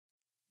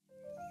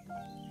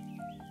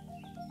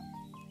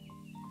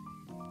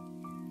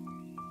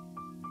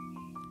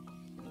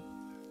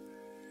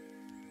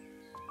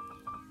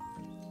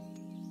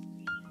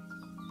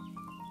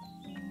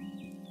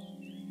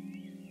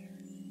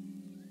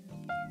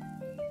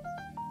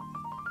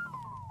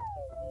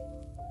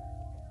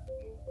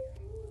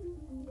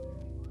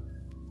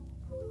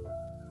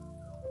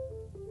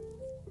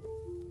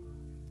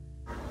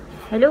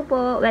Hello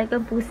po,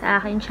 welcome po sa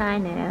akin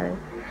channel.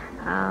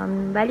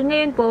 Bali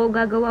ngayon po,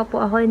 gagawa po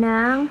ako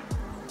ng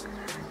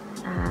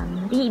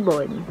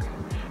ribbon.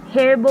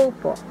 Hairbow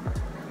po.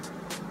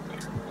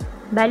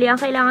 Bali, ang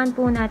kailangan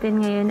po natin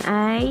ngayon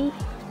ay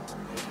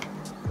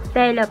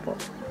tela po.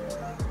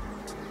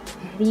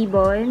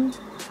 Ribbon.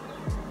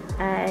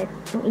 At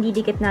yung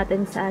ididikit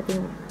natin sa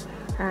ating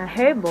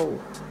hairbow.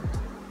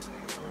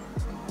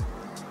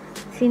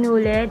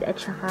 Sinulid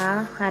at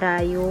saka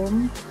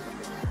karayom.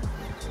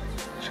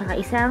 Saka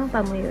isang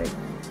pamuyod,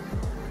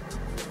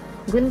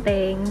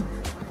 gunting,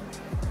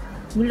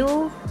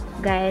 glue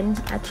gun,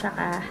 at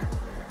saka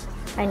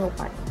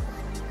panukat.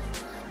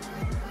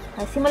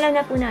 Simulan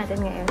na po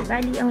natin ngayon.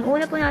 Bali, ang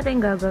una po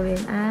natin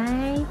gagawin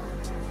ay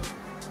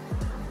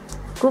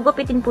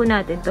gugupitin po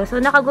natin to.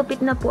 So, nakagupit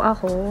na po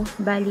ako.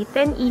 Bali,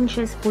 10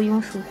 inches po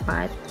yung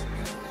sukat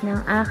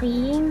ng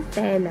aking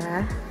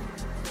tela.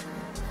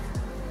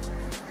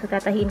 So,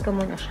 tatahiin ko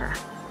muna siya.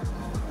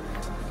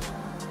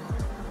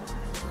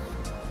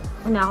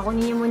 Una, kukunin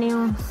niyo muna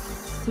yung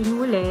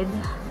sinulid,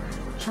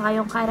 tsaka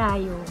yung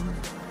karayom.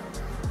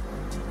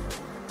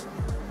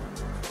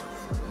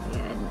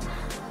 Ayan.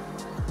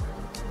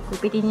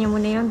 Kupitin niyo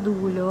muna yung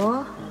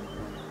dulo.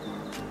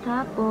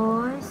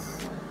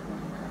 Tapos,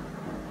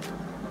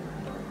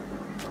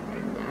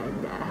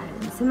 dahan-dahan.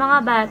 Sa mga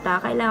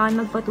bata,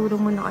 kailangan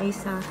magpaturo muna kayo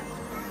sa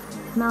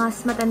mga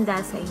matanda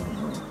sa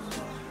inyo.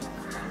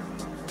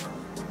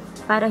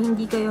 Para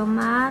hindi kayo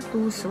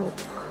matusok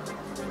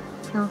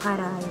ng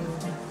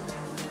karayom.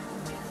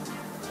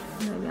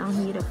 Ang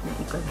hirap na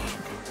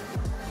i-connect.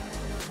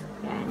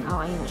 Yan,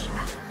 okay na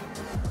siya.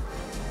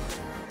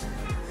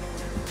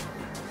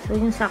 So,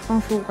 yung saktong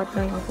sukat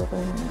lang yung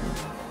kukunin.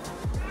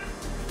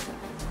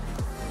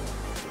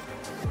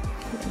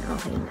 Yan,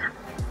 okay na.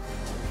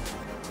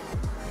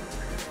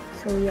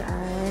 So,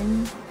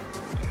 yan.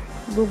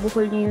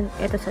 Bubuhol nyo yung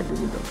ito sa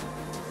dulo.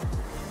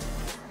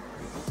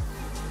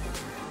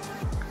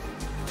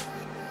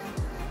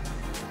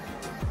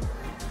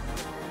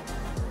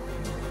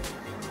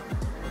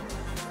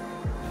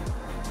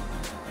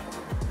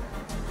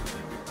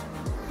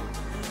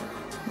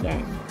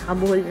 Yan,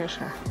 nakabuhol na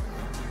siya.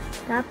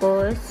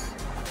 Tapos,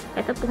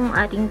 ito pong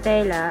ating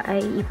tela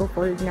ay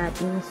ipo-fold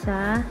natin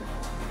sa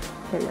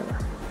dalawa,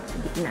 sa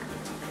gitna.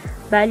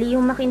 Bali,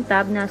 yung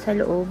makintab nasa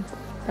loob.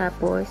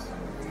 Tapos,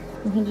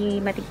 yung hindi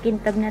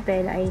matikintab na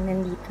tela ay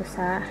nandito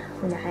sa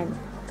unahan.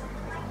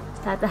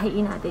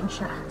 Tatahiin natin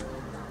siya.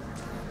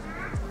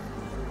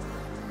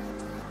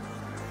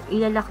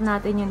 Ilalak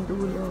natin yung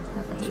dulo.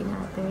 Tatahiin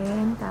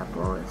natin.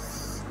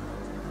 Tapos,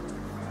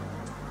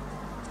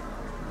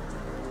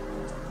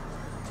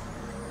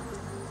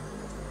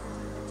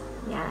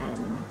 yan.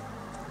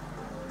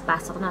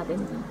 Pasok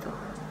natin dito.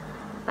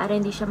 Para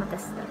hindi siya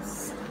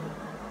matastas.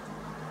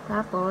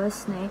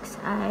 Tapos, next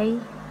ay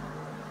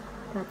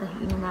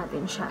tatahiin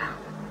natin siya.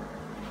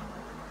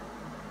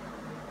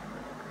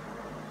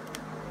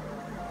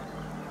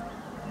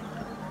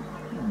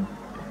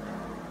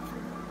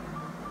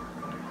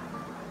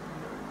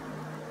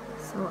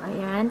 So,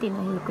 ayan.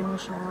 Tinahi ko na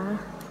siya.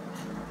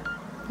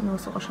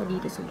 Tinusok ko siya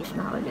dito sa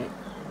gitna ulit.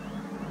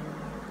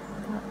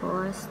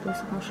 Tapos,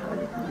 tusok mo siya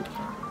ulit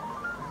dito.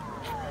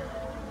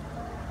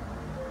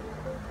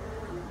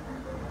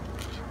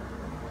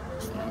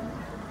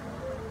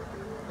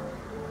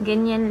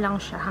 Ganyan lang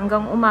siya.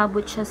 Hanggang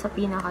umabot siya sa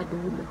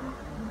pinakadulo.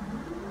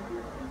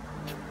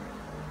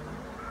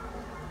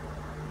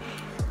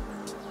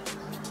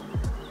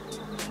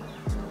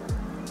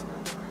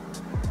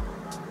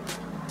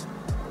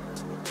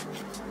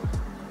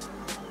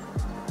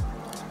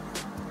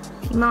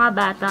 Yung mga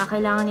bata,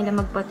 kailangan nila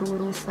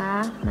magpaturo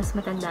sa mas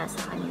matanda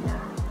sa kanila.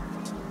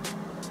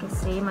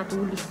 Kasi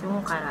matulis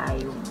yung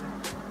karayom.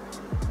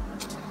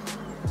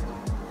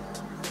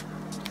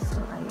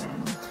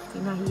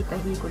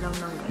 Pinahitahi ko lang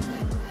ng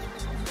ganyan.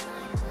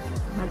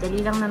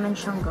 Madali lang naman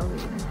siyang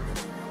gawin.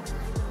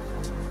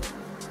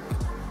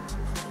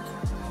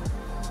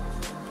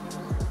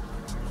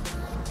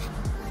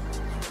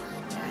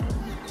 Yan.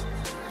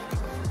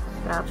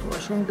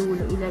 Tapos, yung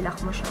dulo, ilalak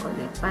mo siya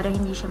ulit para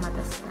hindi siya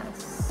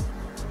matastas.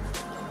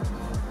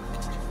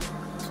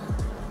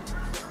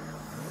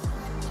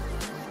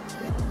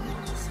 Yan.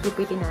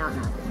 Gupitin na lang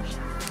natin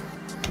siya.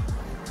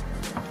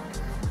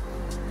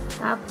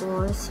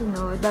 Tapos,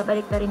 sunod,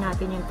 babalik na rin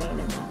natin yung tela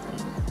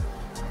natin.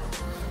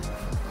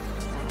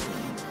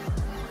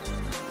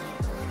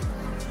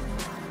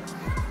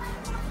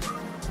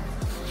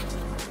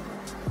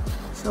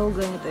 So,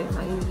 ganito yung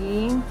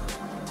magiging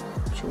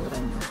tsura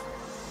na.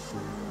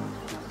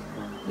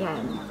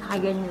 Yan,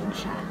 kaganyan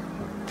siya.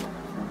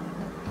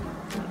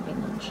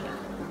 Kaganyan siya.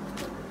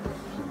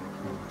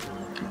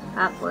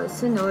 Tapos,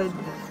 sunod,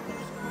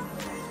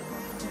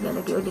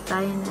 lalagay ulit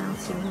tayo ng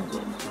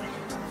sinugod.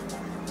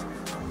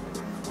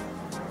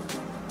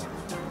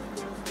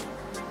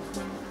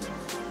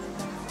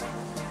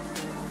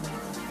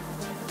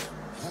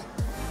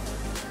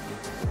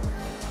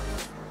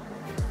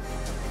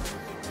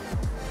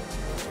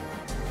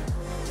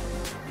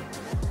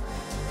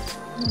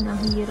 Ang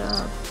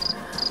hirap.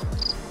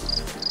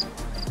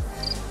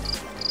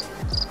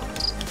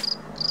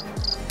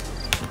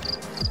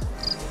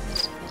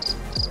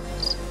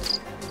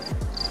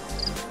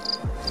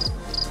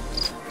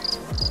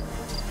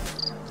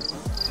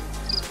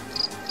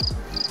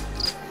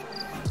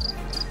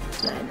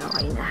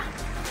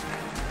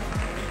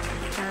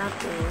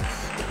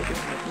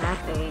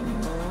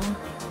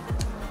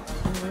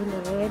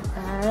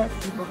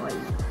 i-buhol.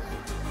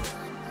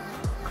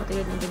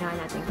 Katulad ng ginawa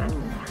natin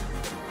kanina.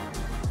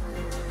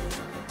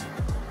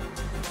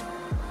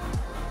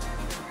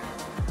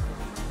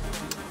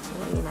 So,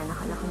 yun na,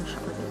 nakalaki na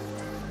siya ulit.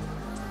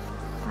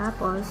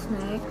 Tapos,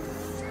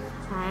 next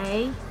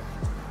ay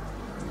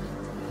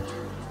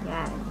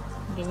yan.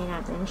 Ganyan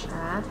natin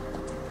siya.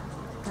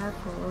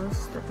 Tapos,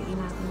 tupiin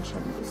natin siya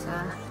dito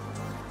sa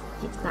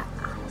gitna.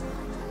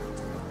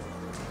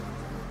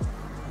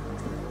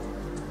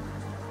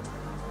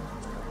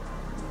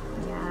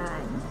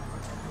 Yan.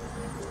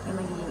 Ay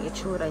magiging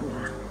itsura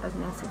niya pag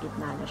nasa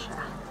gitna na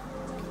siya.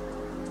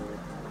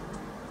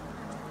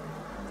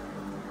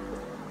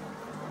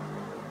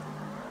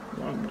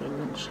 Yan,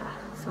 ganyan siya.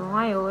 So,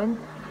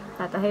 ngayon,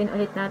 tatahiin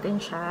ulit natin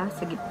siya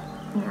sa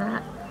gitna.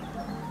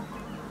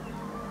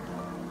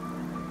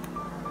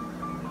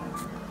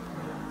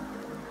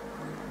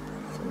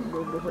 So,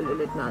 bubuhol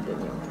ulit natin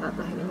yung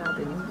tatahiin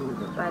natin yung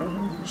dulo para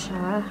hindi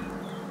siya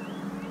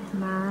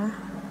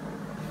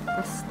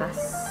ma-tastas.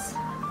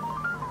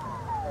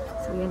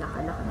 So, yan,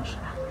 nakalaka na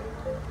siya.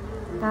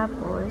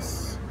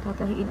 Tapos,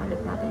 tatahiin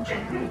ulit natin siya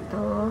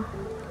dito.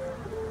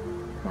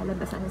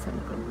 Lalabasan na sa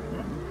likod.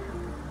 Yan.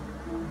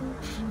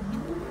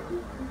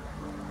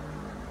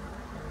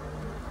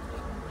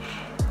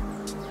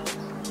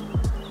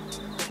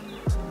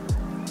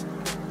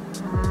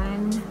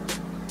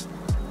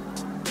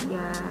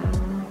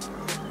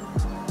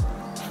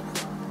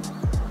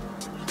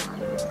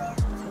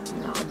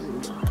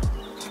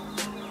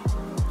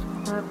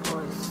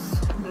 Tapos,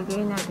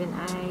 gagawin natin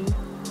ay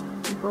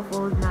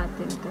ipo-fold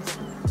natin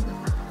kasi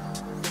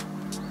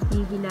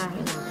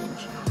hihilahin natin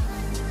siya.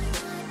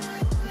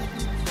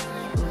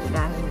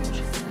 Hihilahin mo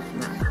siya sa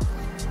gitna.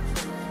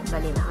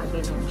 Bali,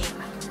 nakaganyan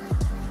siya.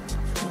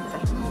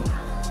 Hintahin niya.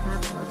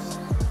 Tapos,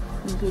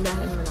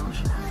 hihilahin mo lang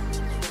siya.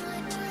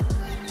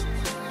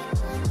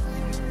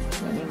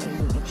 Yan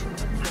yung may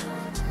itsura niya.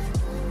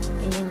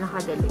 Yan yung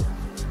nakadali.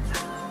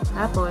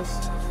 Tapos,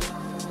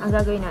 ang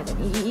gagawin natin,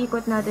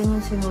 iikot natin yung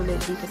sinulid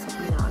dito sa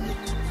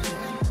pinakagit.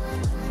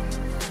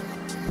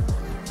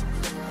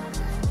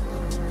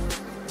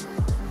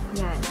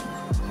 Yan.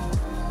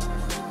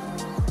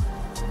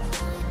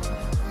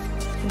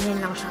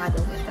 Ganyan lang siya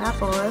kadali.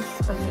 Tapos,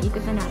 pag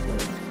naikot na natin,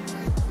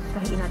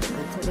 tahiin natin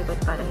ulit sa likod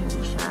para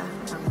hindi siya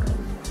tanggal.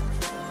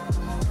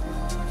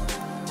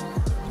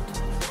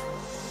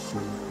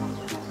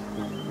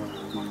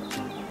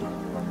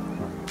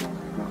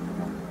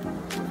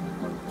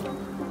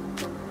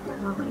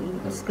 Okay,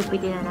 tapos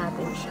kupitin na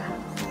natin siya.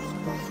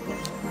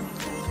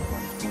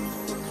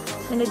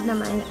 Sunod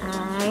naman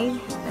ay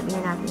tabi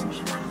na natin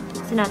siya.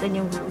 Gusto natin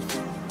yung glue.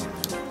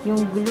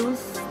 Yung glue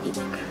stick.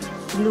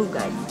 Glue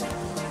gun.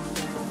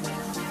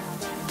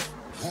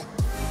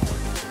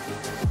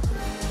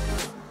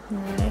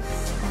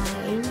 Next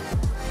ay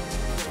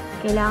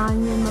kailangan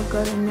nyo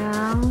magkaroon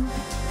ng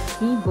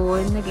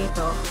ribbon na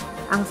gito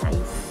ang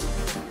size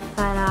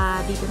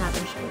para dito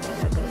natin siya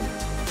ilalagay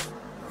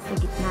sa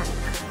gitna.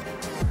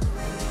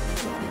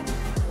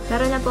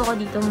 Meron na po ako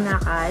ditong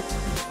nakat.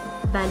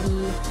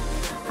 Bali,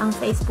 ang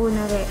size po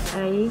na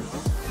ay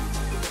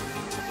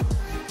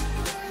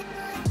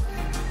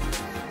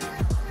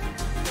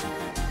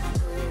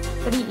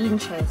 3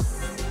 inches.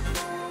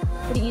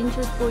 3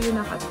 inches po yung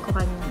nakat ko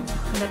kanina.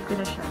 Hanap ko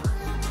na siya.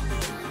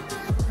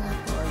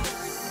 Tapos,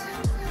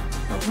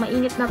 pag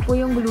mainit na po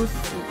yung glue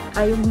stick,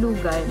 yung glue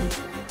gun,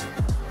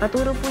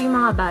 paturo po yung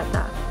mga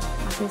bata.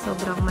 Kasi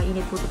sobrang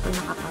mainit po ito pag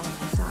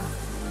nakapasok sa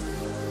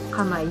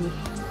kamay.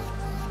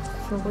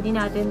 So, kunin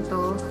natin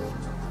to.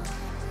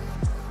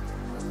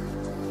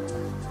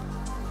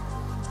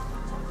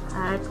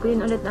 At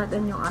kunin ulit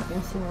natin yung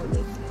ating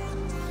sinulid.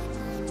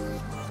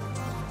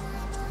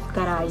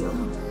 Karayom.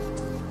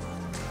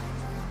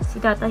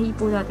 Tatahi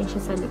po natin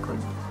siya sa likod.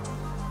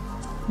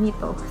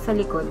 Nito, sa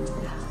likod.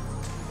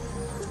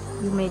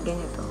 Yung may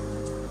ganito.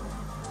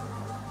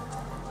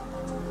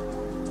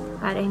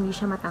 Para hindi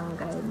siya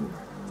matanggal.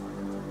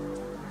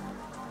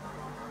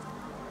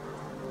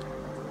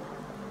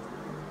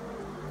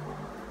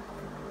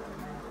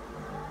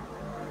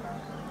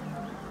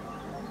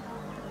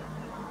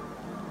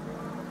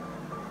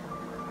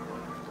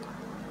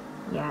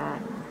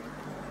 Yan.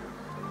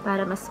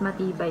 Para mas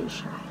matibay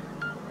siya.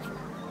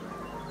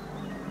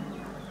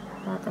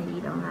 Tatahi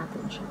lang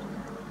natin siya.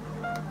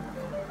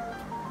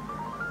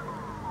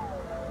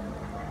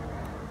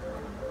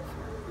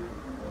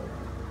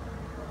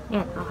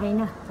 Yan, okay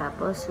na.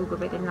 Tapos,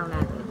 sugupitin lang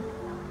natin.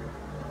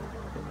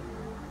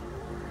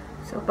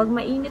 So, pag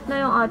mainit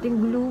na yung ating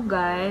glue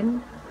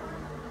gun,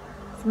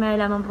 may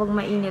alaman pag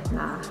mainit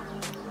na,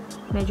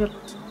 medyo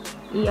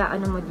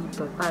iaano mo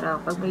dito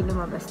para pag may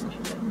lumabas na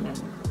siya dyan. Yan.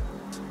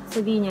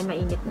 Sabihin niya,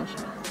 mainit na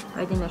siya.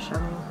 Pwede na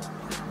siyang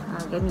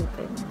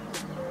gamitin.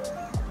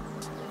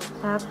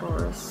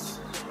 Tapos,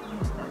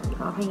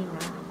 okay na.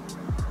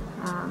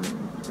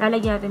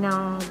 Lalagyan natin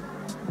ng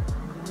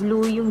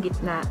glue yung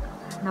gitna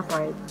na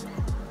part.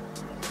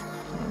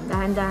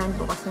 Dahan-dahan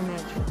po kasi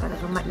medyo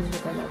talagang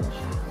mainit talaga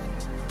siya.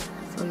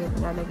 So, yun,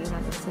 lalagyan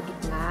natin sa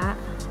gitna.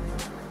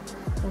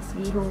 Tapos,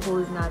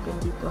 i-hold natin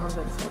dito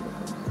hanggang sa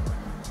likod.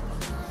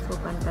 So,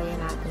 pantayan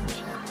natin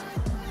siya.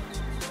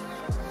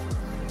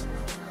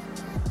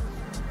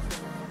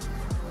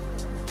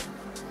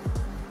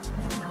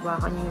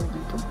 Hawakan nyo yung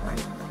dito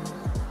part.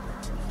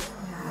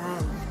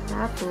 Yan.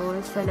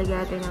 Tapos,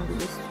 lalagyan natin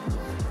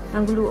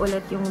ng glue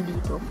ulit yung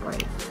dito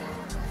part.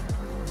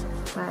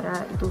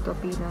 Para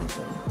itutopi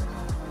natin.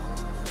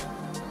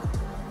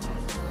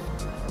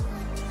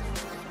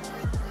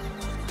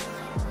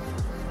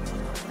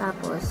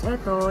 Tapos,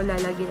 ito,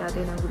 lalagyan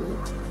natin ng glue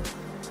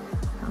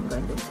hanggang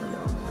dun sa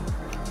loob.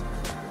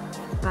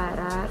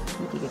 Para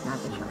itikit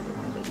natin siya ulit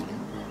ng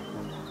ganyan.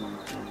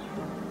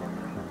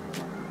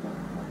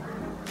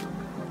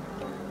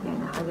 Yan,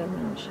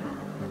 nakaganyan siya.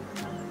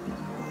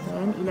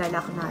 Then,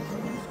 ilalak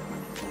natin.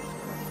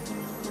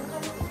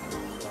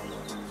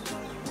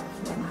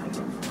 Yan,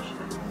 nakaganyan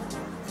siya.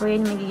 So,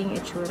 yan magiging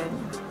itsura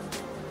niya.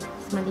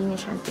 Mas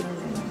malinis siyang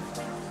tingnan.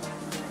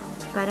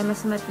 Para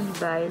mas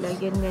matibay,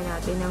 lagyan na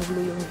natin ng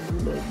glue yung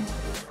gilid.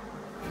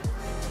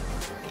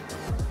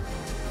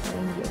 Para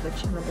hindi agad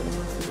siya madaling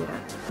masira.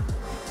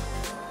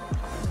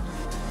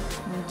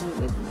 Yung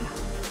gilid niya.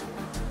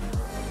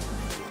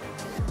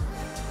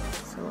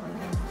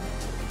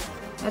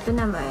 Ito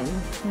naman,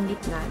 yung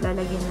gitna,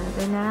 lalagyan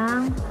natin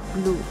ng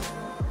glue.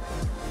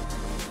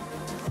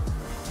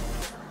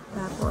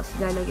 Tapos,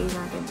 lalagay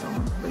natin itong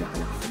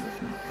bulaklak sa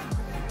gitna.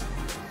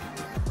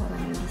 Para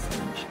may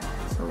design siya.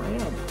 So,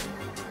 ayan.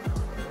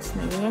 Tapos,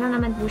 na ganyan lang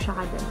naman po siya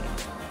kadali.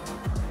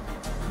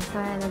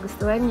 Sana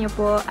nagustuhan niyo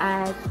po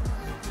at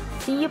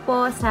see you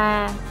po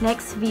sa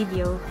next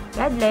video.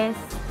 God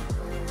bless!